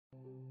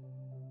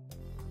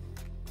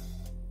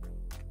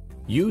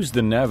Use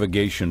the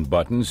navigation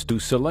buttons to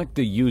select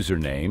the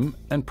username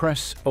and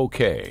press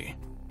OK.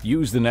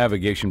 Use the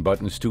navigation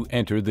buttons to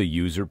enter the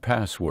user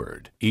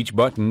password. Each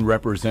button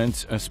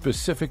represents a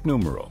specific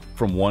numeral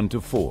from 1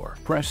 to 4.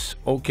 Press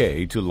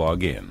OK to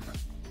log in.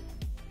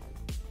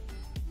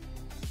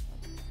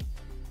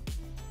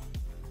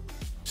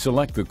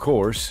 Select the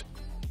course,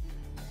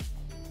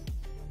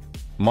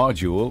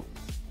 module,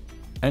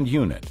 and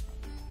unit.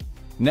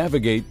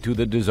 Navigate to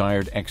the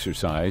desired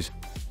exercise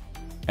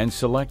and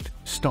select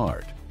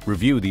Start.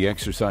 Review the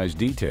exercise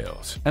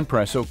details and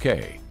press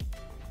OK.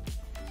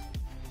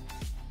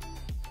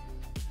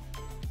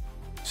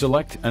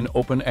 Select an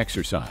open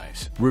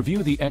exercise.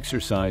 Review the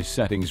exercise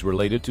settings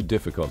related to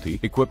difficulty,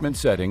 equipment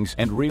settings,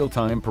 and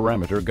real-time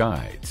parameter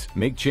guides.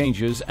 Make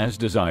changes as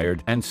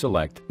desired and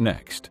select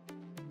Next.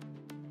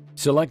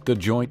 Select the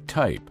joint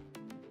type,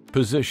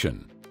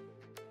 position,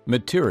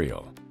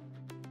 material,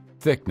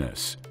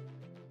 thickness,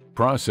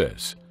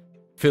 process,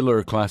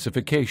 filler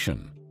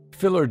classification,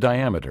 filler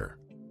diameter,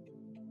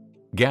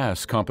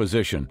 gas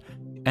composition,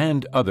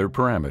 and other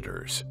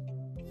parameters.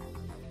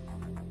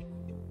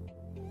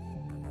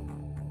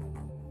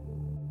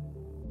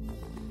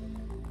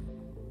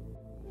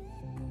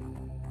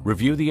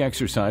 Review the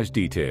exercise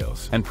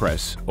details and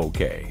press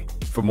OK.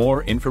 For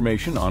more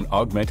information on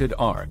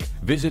AugmentedArc,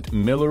 visit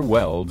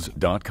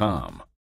MillerWelds.com.